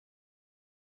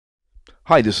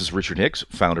Hi, this is Richard Hicks,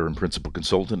 founder and principal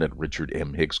consultant at Richard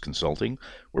M. Hicks Consulting,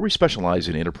 where we specialize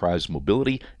in enterprise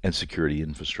mobility and security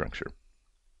infrastructure.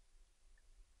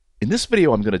 In this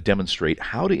video, I'm going to demonstrate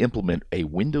how to implement a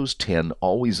Windows 10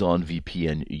 Always On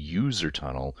VPN user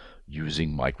tunnel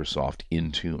using Microsoft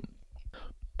Intune.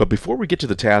 But before we get to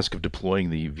the task of deploying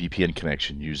the VPN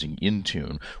connection using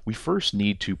Intune, we first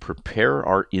need to prepare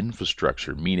our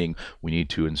infrastructure, meaning we need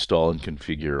to install and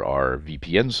configure our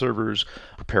VPN servers,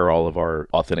 prepare all of our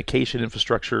authentication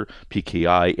infrastructure,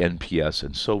 PKI, NPS,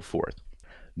 and so forth.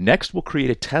 Next, we'll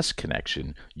create a test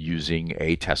connection using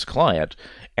a test client,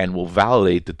 and we'll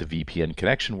validate that the VPN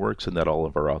connection works and that all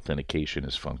of our authentication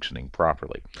is functioning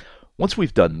properly. Once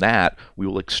we've done that, we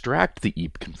will extract the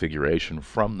EAP configuration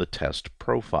from the test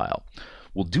profile.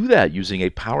 We'll do that using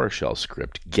a PowerShell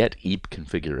script,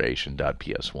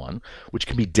 geteapconfiguration.ps1, which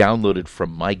can be downloaded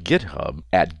from my GitHub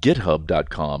at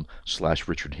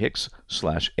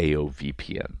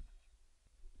github.com/richardhicks/AOVPN.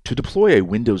 To deploy a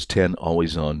Windows 10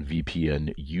 Always-On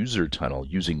VPN user tunnel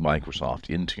using Microsoft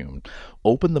Intune,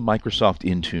 open the Microsoft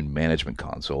Intune Management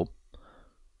Console,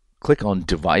 click on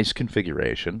Device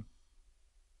Configuration,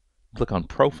 click on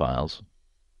Profiles,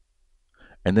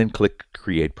 and then click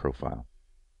Create Profile.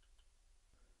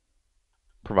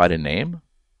 Provide a name,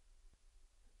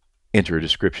 enter a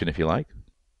description if you like,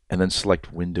 and then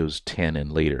select Windows 10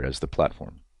 and later as the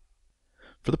platform.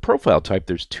 For the profile type,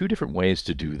 there's two different ways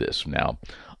to do this. Now,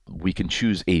 we can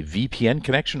choose a VPN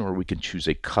connection or we can choose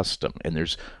a custom, and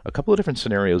there's a couple of different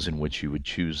scenarios in which you would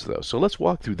choose those. So let's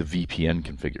walk through the VPN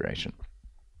configuration.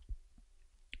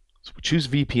 So we choose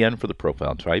VPN for the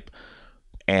profile type,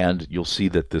 and you'll see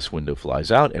that this window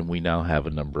flies out, and we now have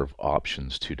a number of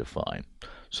options to define.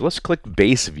 So let's click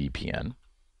Base VPN,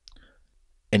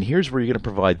 and here's where you're going to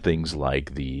provide things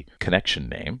like the connection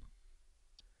name.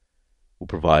 We'll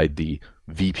provide the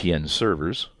VPN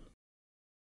servers.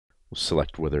 We'll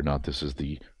select whether or not this is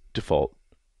the default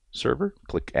server,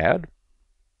 click Add.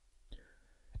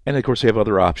 And of course, we have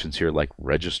other options here like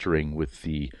registering with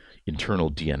the internal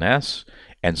DNS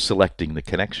and selecting the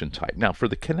connection type. Now, for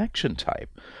the connection type,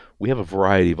 we have a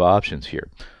variety of options here.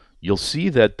 You'll see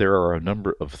that there are a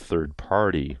number of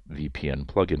third-party VPN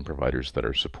plugin providers that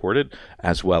are supported,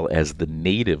 as well as the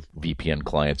native VPN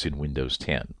clients in Windows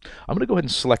 10. I'm going to go ahead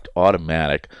and select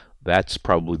Automatic. That's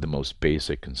probably the most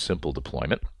basic and simple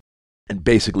deployment. And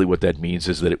basically what that means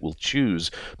is that it will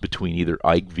choose between either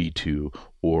IKE v2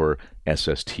 or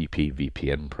SSTP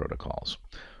VPN protocols.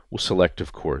 We'll select,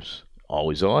 of course,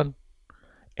 Always On,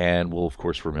 and we'll, of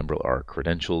course, remember our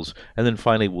credentials. And then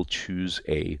finally, we'll choose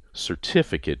a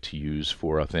certificate to use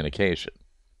for authentication.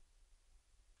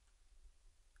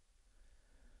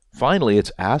 Finally,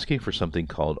 it's asking for something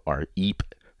called our EAP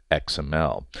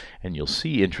XML. And you'll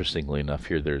see, interestingly enough,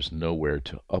 here there's nowhere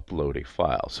to upload a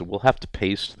file. So we'll have to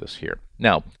paste this here.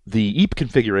 Now, the EAP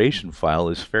configuration file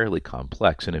is fairly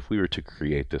complex, and if we were to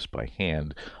create this by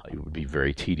hand, it would be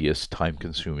very tedious,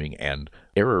 time-consuming, and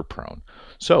error-prone.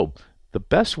 So the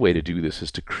best way to do this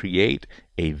is to create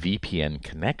a VPN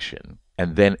connection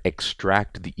and then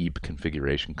extract the EAP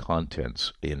configuration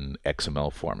contents in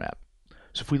XML format.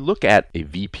 So if we look at a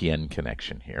VPN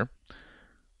connection here,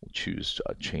 we'll choose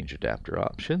Change Adapter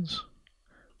Options,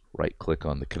 right-click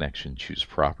on the connection, choose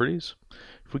Properties.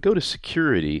 If we go to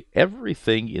Security,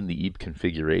 everything in the EAP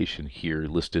configuration here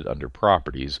listed under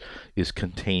Properties is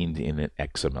contained in an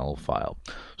XML file.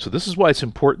 So this is why it's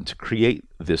important to create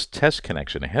this test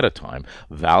connection ahead of time,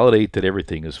 validate that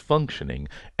everything is functioning,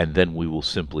 and then we will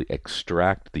simply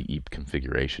extract the EAP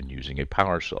configuration using a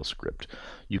PowerShell script.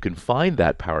 You can find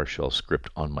that PowerShell script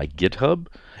on my GitHub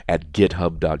at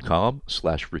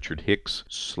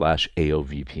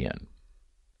github.com/richardhicks/AOVPN.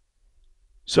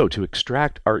 So to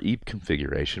extract our EAP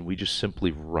configuration, we just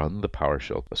simply run the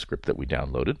PowerShell script that we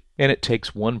downloaded, and it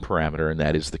takes one parameter, and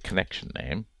that is the connection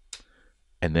name,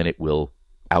 and then it will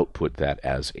output that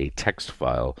as a text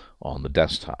file on the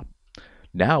desktop.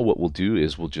 Now what we'll do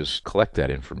is we'll just collect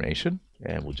that information,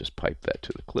 and we'll just pipe that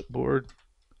to the clipboard,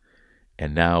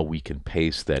 and now we can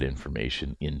paste that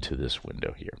information into this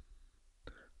window here.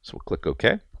 So we'll click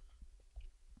OK.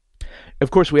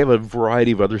 Of course, we have a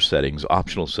variety of other settings,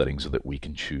 optional settings that we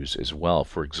can choose as well.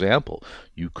 For example,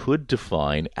 you could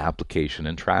define application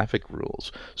and traffic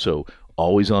rules. So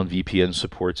Always On VPN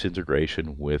supports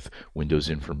integration with Windows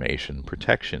Information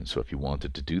Protection. So if you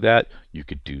wanted to do that, you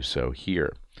could do so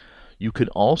here. You can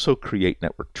also create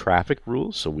network traffic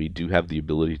rules, so we do have the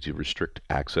ability to restrict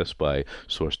access by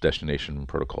source, destination, and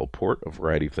protocol port, a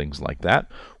variety of things like that.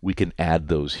 We can add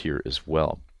those here as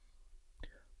well.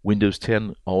 Windows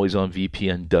 10 Always On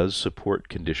VPN does support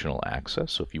conditional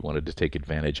access, so if you wanted to take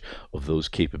advantage of those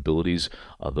capabilities,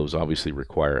 those obviously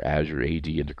require Azure AD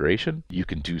integration. You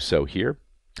can do so here.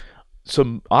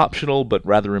 Some optional but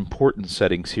rather important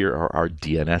settings here are our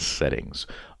DNS settings.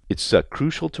 It's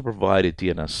crucial to provide a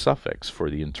DNS suffix for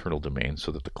the internal domain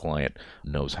so that the client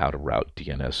knows how to route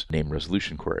DNS name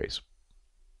resolution queries.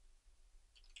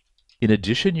 In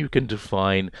addition, you can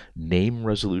define name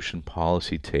resolution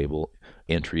policy table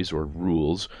entries or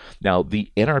rules. Now,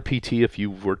 the NRPT, if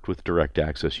you've worked with direct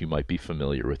access, you might be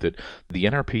familiar with it. The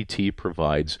NRPT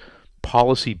provides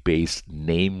policy-based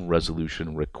name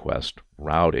resolution request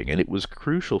routing, and it was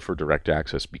crucial for direct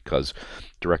access because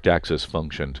direct access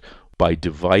functioned by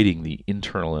dividing the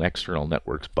internal and external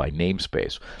networks by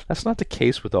namespace. That's not the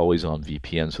case with Always On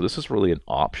VPN, so this is really an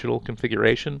optional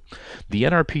configuration. The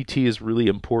NRPT is really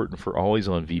important for Always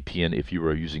On VPN if you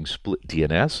are using split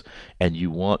DNS and you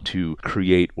want to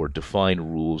create or define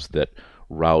rules that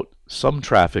route some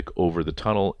traffic over the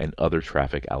tunnel and other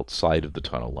traffic outside of the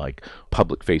tunnel, like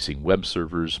public-facing web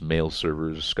servers, mail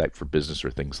servers, Skype for Business,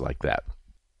 or things like that.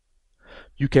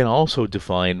 You can also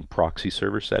define proxy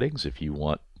server settings if you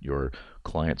want your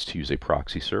clients to use a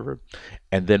proxy server.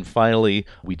 And then finally,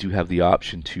 we do have the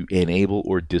option to enable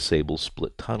or disable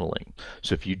split tunneling.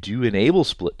 So if you do enable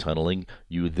split tunneling,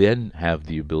 you then have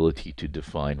the ability to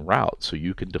define routes. So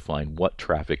you can define what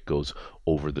traffic goes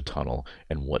over the tunnel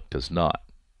and what does not.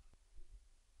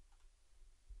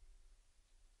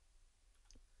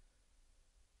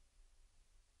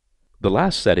 The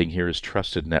last setting here is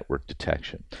trusted network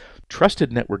detection.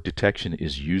 Trusted network detection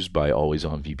is used by Always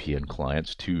On VPN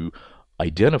clients to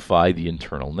identify the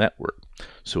internal network.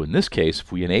 So in this case,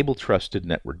 if we enable trusted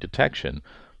network detection,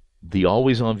 the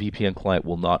Always On VPN client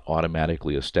will not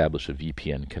automatically establish a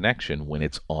VPN connection when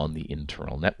it's on the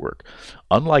internal network.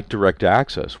 Unlike direct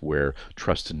access, where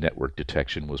trusted network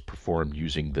detection was performed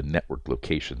using the network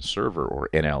location server, or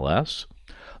NLS,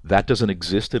 that doesn't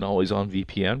exist in Always On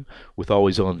VPN. With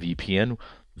Always On VPN,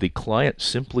 the client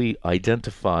simply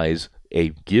identifies a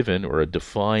given or a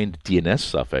defined DNS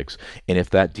suffix, and if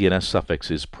that DNS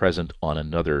suffix is present on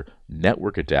another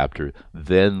network adapter,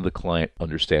 then the client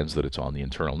understands that it's on the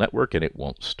internal network and it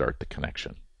won't start the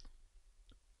connection.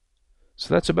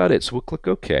 So that's about it. So we'll click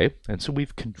OK, and so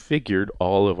we've configured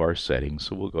all of our settings.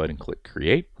 So we'll go ahead and click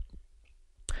Create.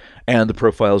 And the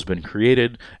profile has been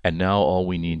created, and now all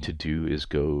we need to do is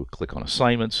go click on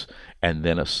Assignments and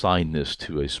then assign this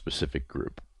to a specific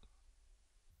group.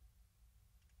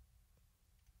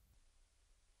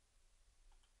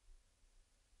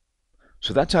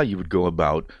 So that's how you would go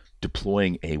about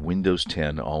deploying a Windows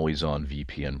 10 Always On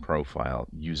VPN profile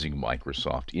using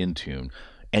Microsoft Intune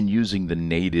and using the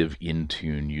native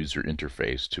Intune user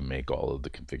interface to make all of the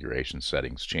configuration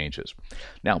settings changes.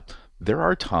 Now, there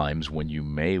are times when you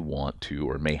may want to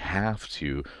or may have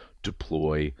to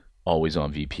deploy Always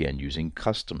On VPN using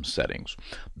custom settings.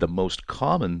 The most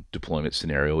common deployment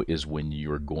scenario is when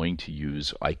you're going to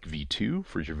use IKEv2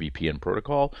 for your VPN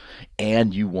protocol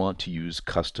and you want to use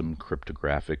custom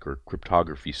cryptographic or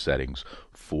cryptography settings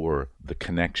for the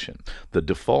connection. The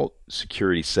default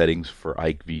security settings for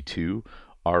IKEv2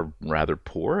 are rather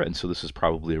poor, and so this is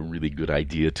probably a really good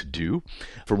idea to do.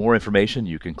 For more information,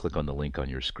 you can click on the link on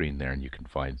your screen there and you can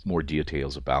find more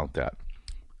details about that.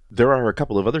 There are a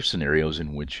couple of other scenarios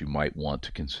in which you might want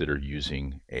to consider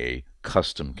using a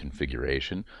custom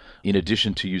configuration. In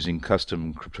addition to using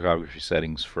custom cryptography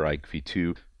settings for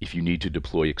IKEv2, if you need to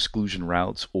deploy exclusion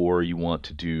routes or you want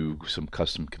to do some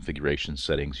custom configuration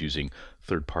settings using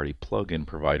third-party plugin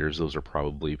providers, those are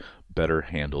probably better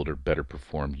handled or better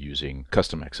performed using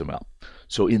custom XML.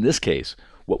 So in this case,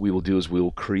 what we will do is we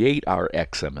will create our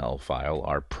XML file,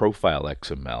 our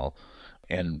ProfileXML,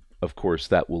 and of course,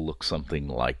 that will look something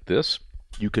like this.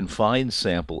 You can find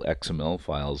sample XML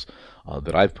files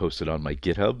that I've posted on my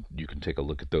GitHub. You can take a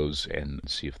look at those and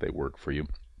see if they work for you.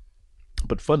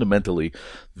 But fundamentally,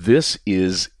 this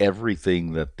is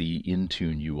everything that the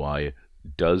Intune UI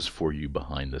does for you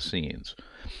behind the scenes.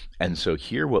 And so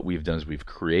here what we've done is we've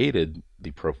created the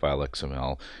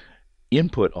ProfileXML,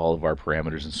 input all of our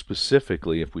parameters, and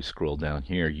specifically if we scroll down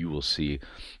here you will see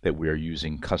that we are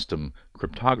using custom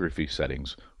cryptography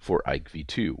settings for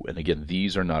IKEv2, and again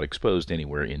these are not exposed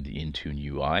anywhere in the Intune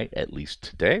UI, at least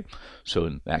today, so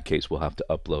in that case we'll have to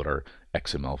upload our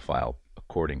XML file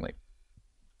accordingly.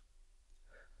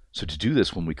 So to do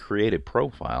this, when we create a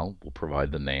profile, we'll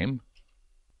provide the name,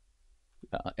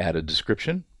 add a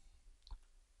description,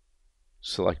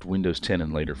 select Windows 10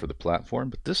 and later for the platform,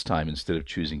 but this time instead of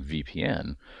choosing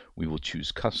VPN, we will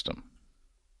choose custom.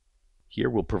 Here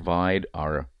we'll provide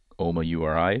our OMA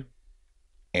URI,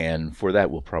 And for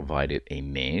that, we'll provide it a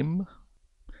name.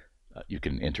 You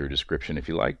can enter a description if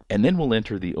you like. And then we'll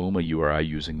enter the OMA URI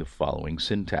using the following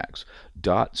syntax: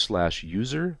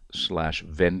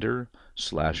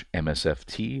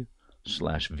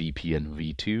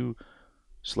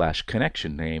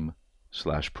 /user/vendor/msft/vpnv2/connection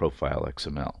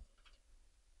name/ProfileXML.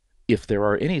 If there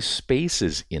are any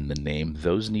spaces in the name,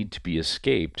 those need to be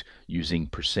escaped using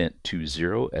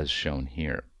 %20 as shown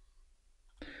here.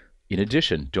 In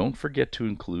addition, don't forget to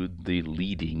include the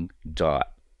leading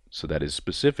dot. So that is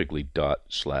specifically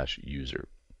dot/user.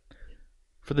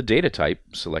 For the data type,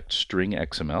 select string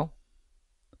XML.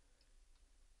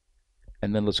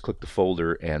 And then let's click the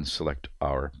folder and select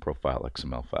our profile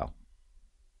XML file.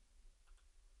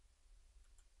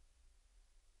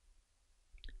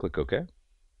 Click OK.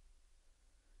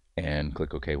 And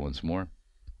click OK once more.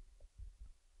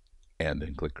 And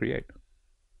then click Create.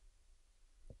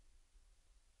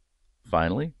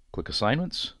 Finally, click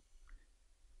Assignments.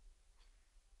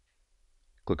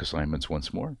 Click Assignments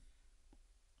once more.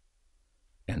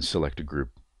 And select a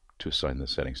group to assign the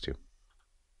settings to.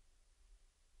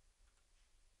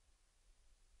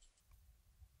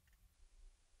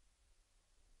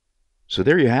 So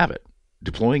there you have it.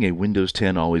 Deploying a Windows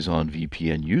 10 Always On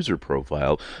VPN user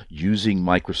profile using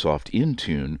Microsoft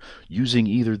Intune using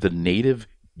either the native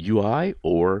UI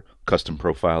or custom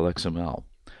profile XML.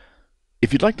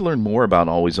 If you'd like to learn more about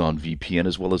Always On VPN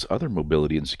as well as other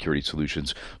mobility and security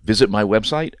solutions, visit my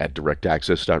website at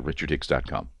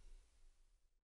directaccess.richardhicks.com.